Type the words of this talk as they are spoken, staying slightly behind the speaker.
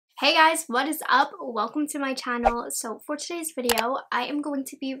Hey guys, what is up? Welcome to my channel. So for today's video, I am going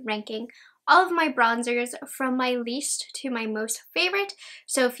to be ranking all of my bronzers from my least to my most favorite.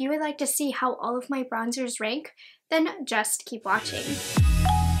 So if you would like to see how all of my bronzers rank, then just keep watching.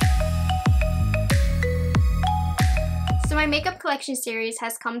 So my makeup collection series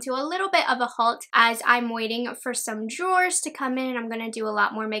has come to a little bit of a halt as I'm waiting for some drawers to come in, and I'm going to do a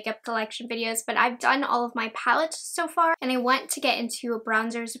lot more makeup collection videos, but I've done all of my palettes so far and I want to get into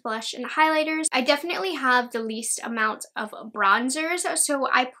bronzers, blush, and highlighters. I definitely have the least amount of bronzers, so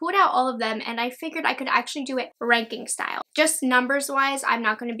I pulled out all of them and I figured I could actually do it ranking style. Just numbers wise, I'm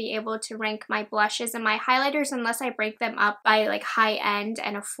not going to be able to rank my blushes and my highlighters unless I break them up by like high end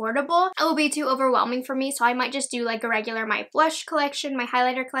and affordable. It will be too overwhelming for me, so I might just do like a regular my blush collection, my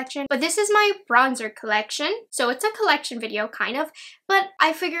highlighter collection, but this is my bronzer collection, so it's a collection video kind of, but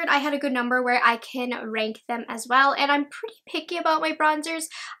I figured I had a good number where I can rank them as well, and I'm pretty picky about my bronzers.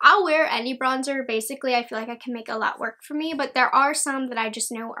 I'll wear any bronzer, basically. I feel like I can make a lot work for me, but there are some that I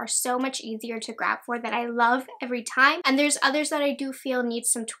just know are so much easier to grab for that I love every time, and there's others that I do feel need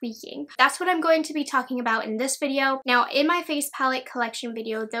some tweaking. That's what I'm going to be talking about in this video. Now, in my face palette collection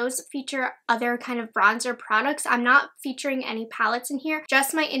video, those feature other kind of bronzer products. I'm not featuring any palettes in here,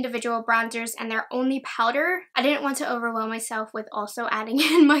 just my individual bronzers, and they're only powder. I didn't want to overwhelm myself with also adding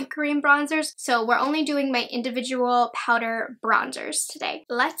in my cream bronzers, so we're only doing my individual powder bronzers today.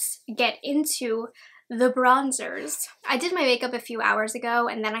 Let's get into the bronzers. I did my makeup a few hours ago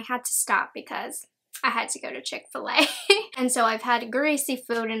and then I had to stop because I had to go to Chick-fil-A. And so I've had greasy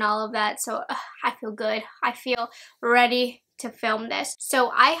food and all of that, so I feel good. I feel ready to film this.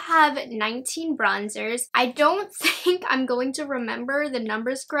 So I have 19 bronzers. I don't think I'm going to remember the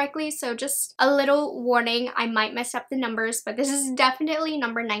numbers correctly, so just a little warning, I might mess up the numbers, but this is definitely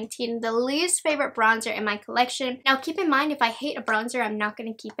number 19, the least favorite bronzer in my collection. Now keep in mind, if I hate a bronzer, I'm not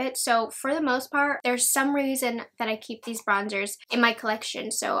going to keep it. So for the most part, there's some reason that I keep these bronzers in my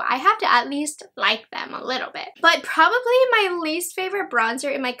collection, so I have to at least like them a little bit. But probably my least favorite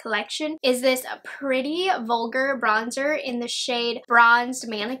bronzer in my collection is this pretty vulgar bronzer in the shade Bronzed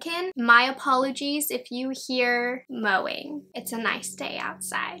Mannequin. My apologies if you hear mowing. It's a nice day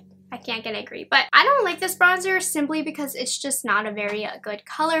outside. I can't get angry, but I don't like this bronzer simply because it's just not a very good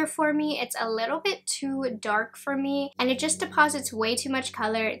color for me. It's a little bit too dark for me, and it just deposits way too much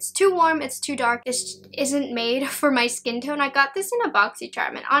color. It's too warm, it's too dark. It isn't made for my skin tone. I got this in a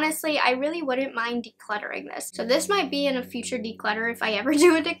BoxyCharm, and honestly, I really wouldn't mind decluttering this. So this might be in a future declutter if I ever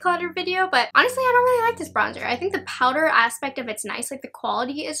do a declutter video, but honestly, I don't really like this bronzer. I think the powder aspect of it's nice, like the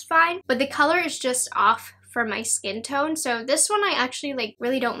quality is fine, but the color is just off for my skin tone, so this one I actually like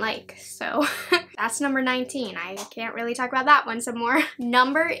really don't like, so that's number 19. I can't really talk about that one some more.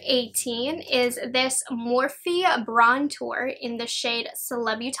 Number 18 is this Morphe Bronzer in the shade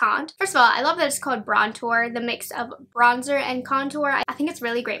Celebutante. First of all, I love that it's called Bronzer, the mix of bronzer and contour. I think it's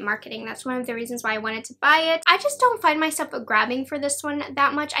really great marketing. That's one of the reasons why I wanted to buy it. I just don't find myself grabbing for this one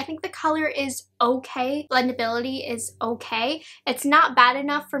that much. I think the color is okay. Blendability is okay. It's not bad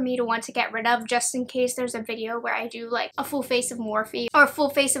enough for me to want to get rid of, just in case there's a video where I do like a full face of Morphe or a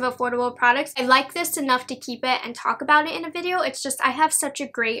full face of affordable products. I like this enough to keep it and talk about it in a video. It's just I have such a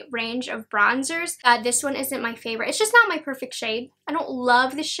great range of bronzers that this one isn't my favorite. It's just not my perfect shade. I don't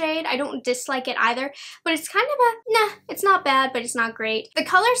love the shade. I don't dislike it either, but it's kind of a nah, it's not bad, but it's not great. The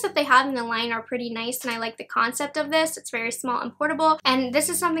colors that they have in the line are pretty nice, and I like the concept of this. It's very small and portable, and this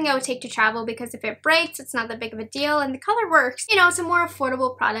is something I would take to travel because if it breaks, it's not that big of a deal, and the color works. You know, it's a more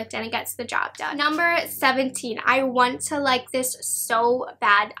affordable product and it gets the job done. Number 17. I want to like this so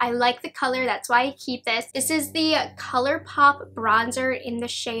bad. I like the color, that's why I keep this. This is the ColourPop bronzer in the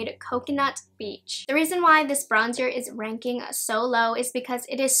shade Coconut Beach. The reason why this bronzer is ranking so low is because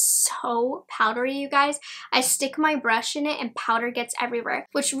it is so powdery, you guys. I stick my brush in it and powder gets everywhere,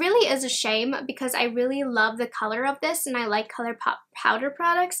 which really is a shame because I really love the color of this and I like ColourPop powder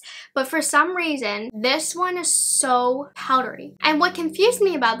products, but for some reason this one is so powdery. And what confused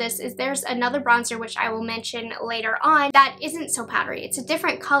me about this is there's another bronzer, which I will mention later on, that isn't so powdery. It's a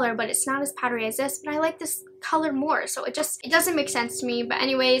different color, but it's not as powdery as this, but I like this color more, so it doesn't make sense to me. But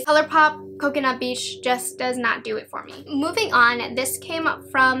anyways, ColourPop Coconut Beach just does not do it for me. Moving on, this came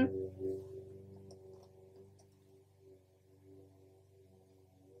from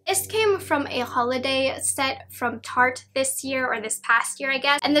This came from a holiday set from Tarte this year, or this past year I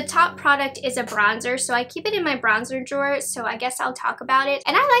guess, and the top product is a bronzer, so I keep it in my bronzer drawer, so I guess I'll talk about it.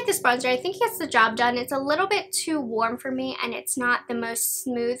 And I like this bronzer. I think it gets the job done. It's a little bit too warm for me, and it's not the most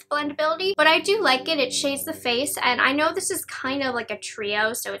smooth blendability, but I do like it. It shades the face, and I know this is kind of like a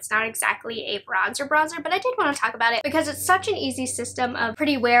trio, so it's not exactly a bronzer, but I did want to talk about it because it's such an easy system of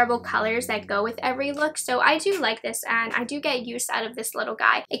pretty wearable colors that go with every look, so I do like this, and I do get use out of this little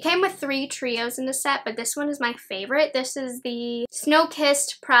guy. It came with 3 trios in the set, but this one is my favorite. This is the Snow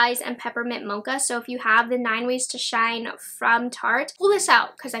Kissed, Prize, and Peppermint Mocha, so if you have the 9 Ways to Shine from Tarte, pull this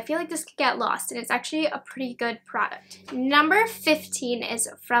out because I feel like this could get lost, and it's actually a pretty good product. Number 15 is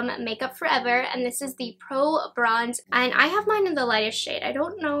from Makeup Forever, and this is the Pro Bronze, and I have mine in the lightest shade. I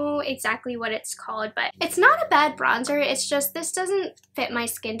don't know exactly what it's called, but it's not a bad bronzer. It's just this doesn't fit my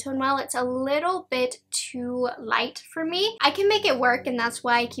skin tone well. It's a little bit too light for me. I can make it work, and that's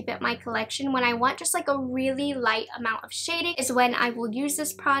why I keep it in my collection. When I want just like a really light amount of shading is when I will use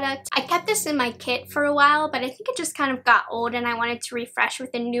this product. I kept this in my kit for a while, but I think it just kind of got old and I wanted to refresh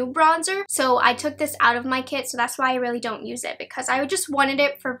with a new bronzer, so I took this out of my kit, so that's why I really don't use it, because I just wanted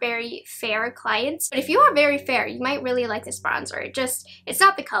it for very fair clients. But if you are very fair, you might really like this bronzer. It's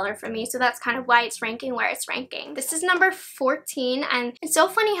not the color for me, so that's kind of why it's ranking where it's ranking. This is number 14, and it's so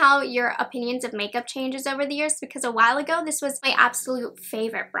funny how your opinions of makeup changes over the years, because a while ago this was my absolute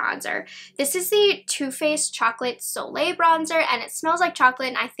favorite bronzer. This is the Too Faced Chocolate Soleil bronzer, and it smells like chocolate,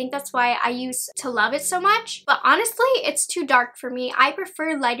 and I think that's why I used to love it so much. But honestly, it's too dark for me. I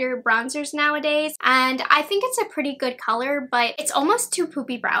prefer lighter bronzers nowadays, and I think it's a pretty good color, but it's almost too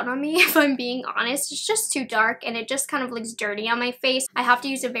poopy brown on me if I'm being honest. It's just too dark, and it just kind of looks dirty on my face. I have to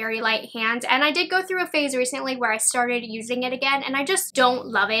use a very light hand, and I did go through a phase recently where I started using it again, and I just don't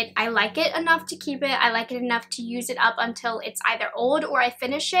love it. I like it enough to keep it. I like it enough to use it up until it's either old or I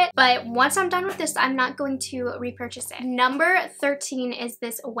finish it, but once I'm done with this, I'm not going to repurchase it. Number 13 is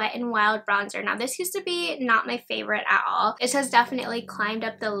this Wet n Wild bronzer. Now, this used to be not my favorite at all. This has definitely climbed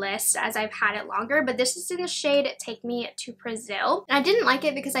up the list as I've had it longer, but this is in the shade Take Me to Brazil. And I didn't like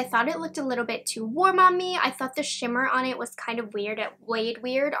it because I thought it looked a little bit too warm on me. I thought the shimmer on it was kind of weird. It laid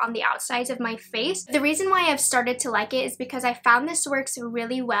weird on the outsides of my face. The reason why I've started to like it is because I found this works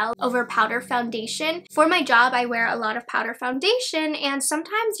really well over powder foundation. For my job, I wear a lot of powder foundation, and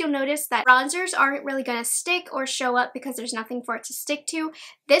sometimes you'll notice that bronzers aren't really gonna stick or show up because there's nothing for it to stick to.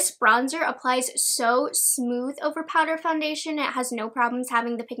 This bronzer applies so smooth over powder foundation. It has no problems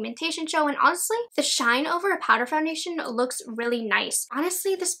having the pigmentation show, and honestly, the shine over a powder foundation looks really nice.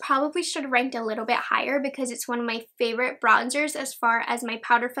 Honestly, this probably should have ranked a little bit higher because it's one of my favorite bronzers as far as my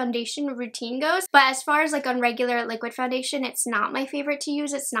powder foundation routine goes, but as far as like on regular liquid foundation, it's not my favorite to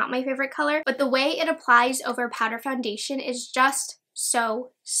use. It's not my favorite color, but the way it applies over powder foundation is just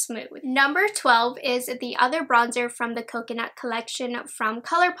so smooth. Number 12 is the other bronzer from the Coconut collection from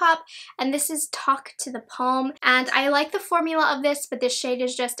ColourPop, and this is Talk to the Palm. And I like the formula of this, but this shade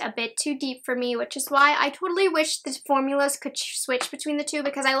is just a bit too deep for me, which is why I totally wish the formulas could switch between the two,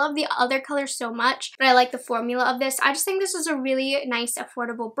 because I love the other colors so much, but I like the formula of this. I just think this is a really nice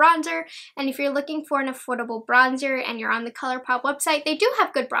affordable bronzer, and if you're looking for an affordable bronzer and you're on the ColourPop website, they do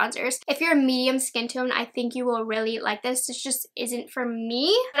have good bronzers. If you're a medium skin tone, I think you will really like this. This just isn't for me,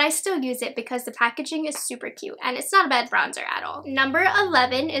 but I still use it because the packaging is super cute and it's not a bad bronzer at all. Number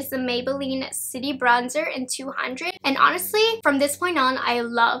 11 is the Maybelline City Bronzer in 200, and honestly, from this point on, I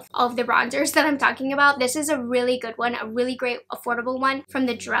love all of the bronzers that I'm talking about. This is a really good one, a really great affordable one from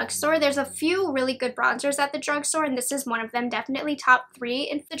the drugstore. There's a few really good bronzers at the drugstore, and this is one of them, definitely top 3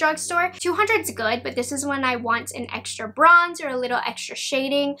 in the drugstore. 200's good, but this is when I want an extra bronze or a little extra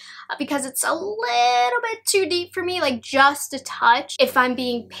shading because it's a little bit too deep for me, like just a touch. If I'm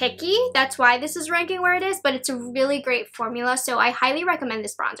being picky, that's why this is ranking where it is, but it's a really great formula, so I highly recommend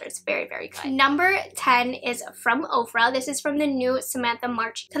this bronzer. It's very, very good. Number 10 is from Ofra. This is from the new Samantha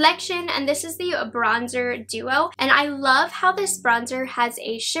March collection, and this is the bronzer duo, and I love how this bronzer has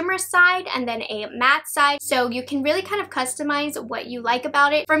a shimmer side and then a matte side, so you can really kind of customize what you like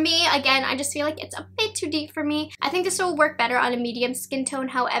about it. For me, again, I just feel like it's a bit too deep for me. I think this will work better on a medium skin tone.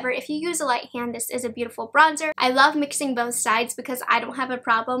 However, if you use a light hand, this is a beautiful bronzer. I love mixing both sides because I don't have a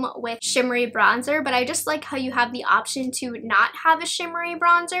problem with shimmery bronzer, but I just like how you have the option to not have a shimmery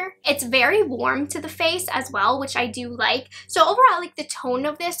bronzer. It's very warm to the face as well, which I do like. So overall, I like the tone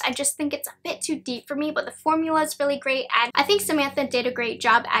of this. I just think it's a bit too deep for me, but the formula is really great, and I think Samantha did a great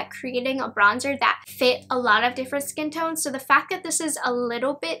job at creating a bronzer that fit a lot of different skin tones. So the fact that this is a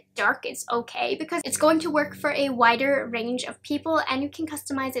little bit dark is okay because it's going to work for a wider range of people, and you can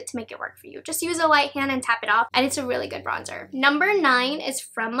customize it to make it work for you. Just use a light hand and tap it off, and it's a really good bronzer. Number 9 is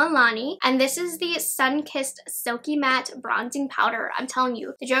from Milani, and this is the Sun-Kissed Silky Matte Bronzing Powder. I'm telling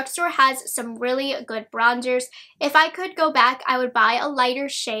you, the drugstore has some really good bronzers. If I could go back, I would buy a lighter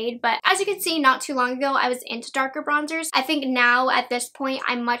shade, but as you can see, not too long ago, I was into darker bronzers. I think now, at this point,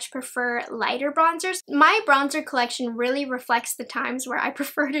 I much prefer lighter bronzers. My bronzer collection really reflects the times where I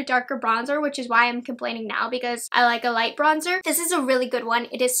preferred a darker bronzer, which is why I'm complaining now, because I like a light bronzer. This is a really good one.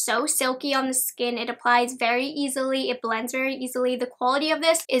 It is so silky on the skin. It applies very easily. It blends very easily. The quality of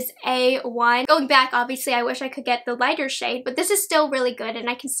this is A1. Going back, obviously, I wish I could get the lighter shade, but this is still really good and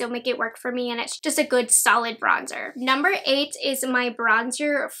I can still make it work for me, and it's just a good solid bronzer. Number 8 is my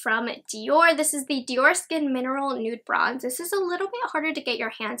bronzer from Dior. This is the Dior Skin Mineral Nude Bronze. This is a little bit harder to get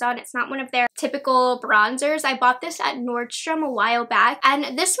your hands on. It's not one of their typical bronzers. I bought this at Nordstrom a while back,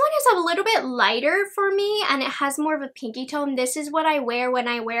 and this one is a little bit lighter for me and it has more of a pinky tone. This is what I wear when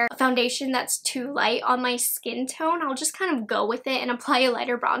I wear a foundation that's too light on my skin tone. I'll just kind of go with it and apply a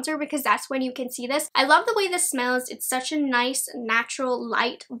lighter bronzer because that's when you can see this. I love the way this smells. It's such a nice, natural,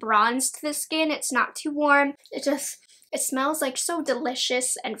 light bronze to the skin. It's not too warm. It smells like so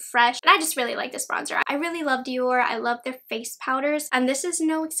delicious and fresh, and I just really like this bronzer. I really love Dior. I love their face powders, and this is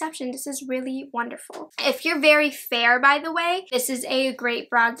no exception. This is really wonderful. If you're very fair, by the way, this is a great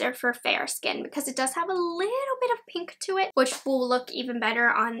bronzer for fair skin because it does have a little bit of pink to it, which will look even better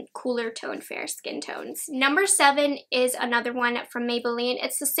on cooler toned fair skin tones. Number 7 is another one from Maybelline.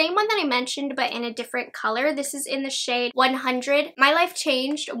 It's the same one that I mentioned, but in a different color. This is in the shade 100. My life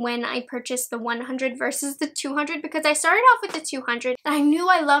changed when I purchased the 100 versus the 200 because I started off with the 200 and I knew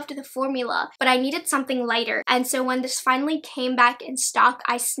I loved the formula, but I needed something lighter. And so when this finally came back in stock,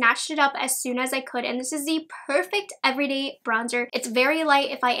 I snatched it up as soon as I could. And this is the perfect everyday bronzer. It's very light.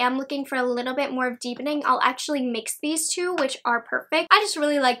 If I am looking for a little bit more of deepening, I'll actually mix these two, which are perfect. I just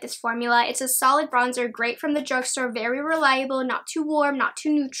really like this formula. It's a solid bronzer, great from the drugstore, very reliable, not too warm, not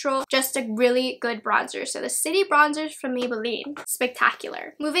too neutral, just a really good bronzer. So the City Bronzers from Maybelline,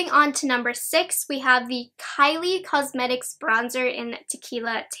 spectacular. Moving on to number 6, we have the Kylie Cosmetics bronzer in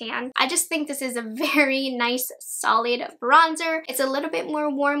Tequila Tan. I just think this is a very nice, solid bronzer. It's a little bit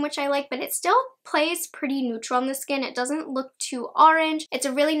more warm, which I like, but it still plays pretty neutral on the skin. It doesn't look too orange. It's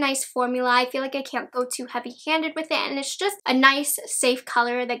a really nice formula. I feel like I can't go too heavy-handed with it, and it's just a nice, safe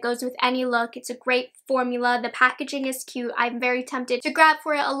color that goes with any look. It's a great formula. The packaging is cute. I'm very tempted to grab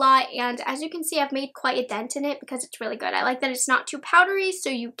for it a lot, and as you can see, I've made quite a dent in it because it's really good. I like that it's not too powdery, so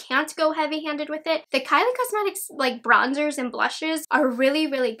you can't go heavy-handed with it. The Kylie Cosmetics like bronzers and blushes are really,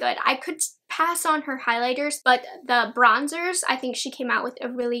 really good. I could pass on her highlighters, but the bronzers, I think she came out with a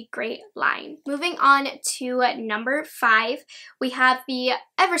really great line. Moving on to number 5, we have the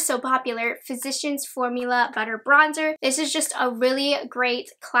ever so popular Physicians Formula Butter Bronzer. This is just a really great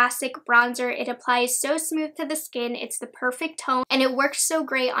classic bronzer. It applies so smooth to the skin. It's the perfect tone, and it works so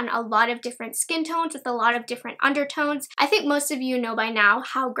great on a lot of different skin tones with a lot of different undertones. I think most of you know by now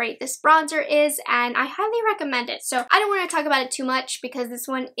how great this bronzer is, and I highly recommend it. So I don't want to talk about it too much because this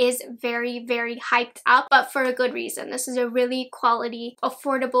one is very, very hyped up, but for a good reason. This is a really quality,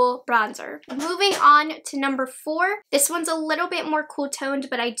 affordable bronzer. Moving on to number 4. This one's a little bit more cool toned,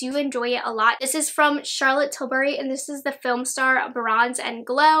 but I do enjoy it a lot. This is from Charlotte Tilbury, and this is the Film Star Bronze and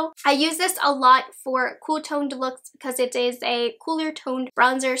Glow. I use this a lot for cool toned looks because it is a cooler toned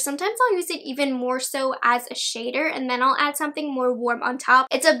bronzer. Sometimes I'll use it even more so as a shader, and then I'll add something more warm on top.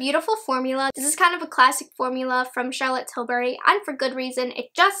 It's a beautiful formula. This is kind of a classic formula from Charlotte Tilbury, and for good reason. It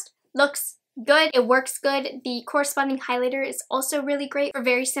just looks good. It works good. The corresponding highlighter is also really great for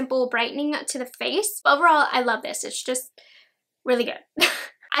very simple brightening to the face. But overall, I love this. It's just really good.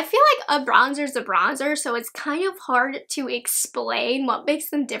 I feel like a bronzer is a bronzer, so it's kind of hard to explain what makes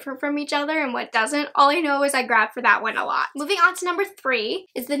them different from each other and what doesn't. All I know is I grab for that one a lot. Moving on to number 3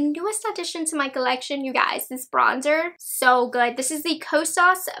 is the newest addition to my collection, you guys. This bronzer, so good. This is the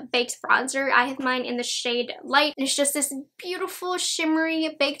Kosas Baked Bronzer. I have mine in the shade Light, and it's just this beautiful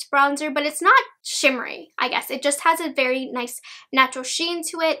shimmery baked bronzer, but it's not shimmery, I guess. It just has a very nice natural sheen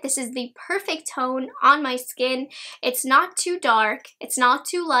to it. This is the perfect tone on my skin. It's not too dark. It's not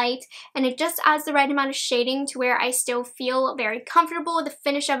too light, and it just adds the right amount of shading to where I still feel very comfortable. The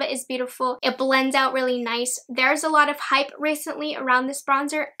finish of it is beautiful. It blends out really nice. There's a lot of hype recently around this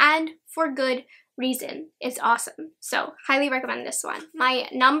bronzer, and for good reason. It's awesome. So highly recommend this one. My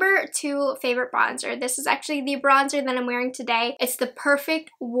number 2 favorite bronzer. This is actually the bronzer that I'm wearing today. It's the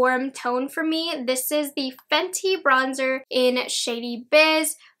perfect warm tone for me. This is the Fenty bronzer in Shady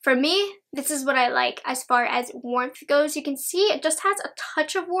Biz For me, this is what I like as far as warmth goes. You can see it just has a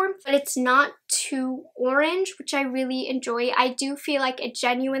touch of warmth, but it's not too orange, which I really enjoy. I do feel like it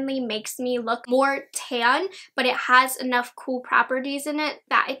genuinely makes me look more tan, but it has enough cool properties in it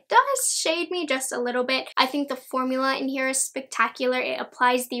that it does shade me just a little bit. I think the formula in here is spectacular. It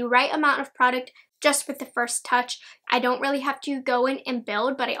applies the right amount of product just with the first touch. I don't really have to go in and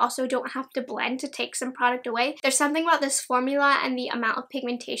build, but I also don't have to blend to take some product away. There's something about this formula and the amount of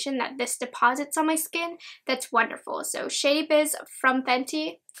pigmentation that this deposits on my skin that's wonderful. So Shady Biz from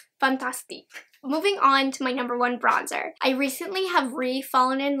Fenty, fantastic. Moving on to my number one bronzer. I recently have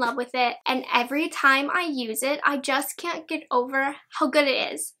fallen in love with it, and every time I use it, I just can't get over how good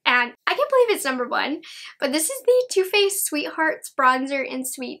it is. And I can't believe it's number one, but this is the Too Faced Sweethearts bronzer in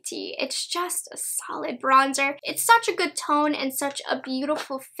Sweet Tea. It's just a solid bronzer. It's such a good tone and such a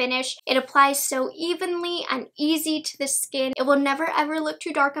beautiful finish. It applies so evenly and easy to the skin. It will never ever look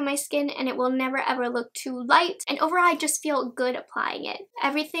too dark on my skin, and it will never ever look too light. And overall, I just feel good applying it.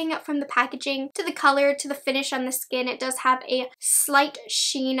 Everything from the packaging to the color to the finish on the skin, it does have a slight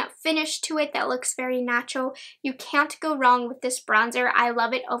sheen finish to it that looks very natural. You can't go wrong with this bronzer. I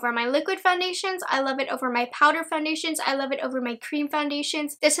love it over my liquid foundations. I love it over my powder foundations. I love it over my cream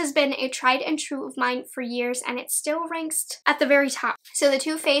foundations. This has been a tried and true of mine for years, and it still ranks at the very top. So the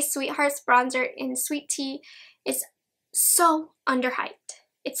Too Faced Sweethearts bronzer in Sweet Tea is so underhyped.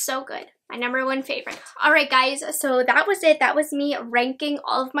 It's so good. My number one favorite. Alright guys, so that was it. That was me ranking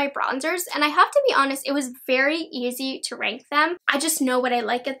all of my bronzers, and I have to be honest, it was very easy to rank them. I just know what I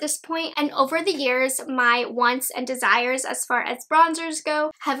like at this point, and over the years, my wants and desires as far as bronzers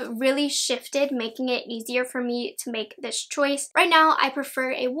go have really shifted, making it easier for me to make this choice. Right now, I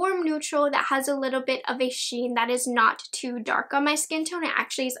prefer a warm neutral that has a little bit of a sheen that is not too dark on my skin tone. It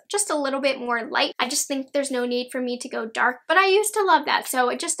actually is just a little bit more light. I just think there's no need for me to go dark, but I used to love that, so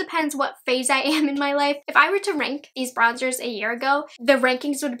it just depends what phase I am in my life. If I were to rank these bronzers a year ago, the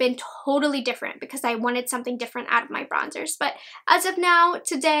rankings would have been totally different because I wanted something different out of my bronzers. But as of now,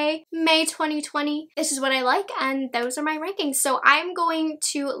 today, May 2020, this is what I like, and those are my rankings. So I'm going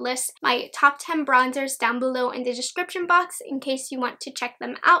to list my top 10 bronzers down below in the description box in case you want to check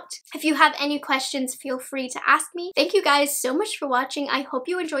them out. If you have any questions, feel free to ask me. Thank you guys so much for watching. I hope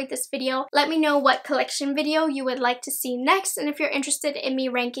you enjoyed this video. Let me know what collection video you would like to see next, and if you're interested in me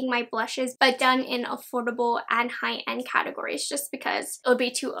ranking my blushes, but done in affordable and high-end categories, just because it would be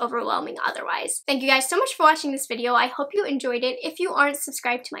too overwhelming otherwise. Thank you guys so much for watching this video. I hope you enjoyed it. If you aren't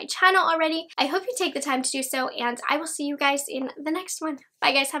subscribed to my channel already, I hope you take the time to do so, and I will see you guys in the next one.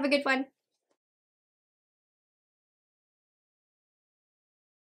 Bye guys, have a good one.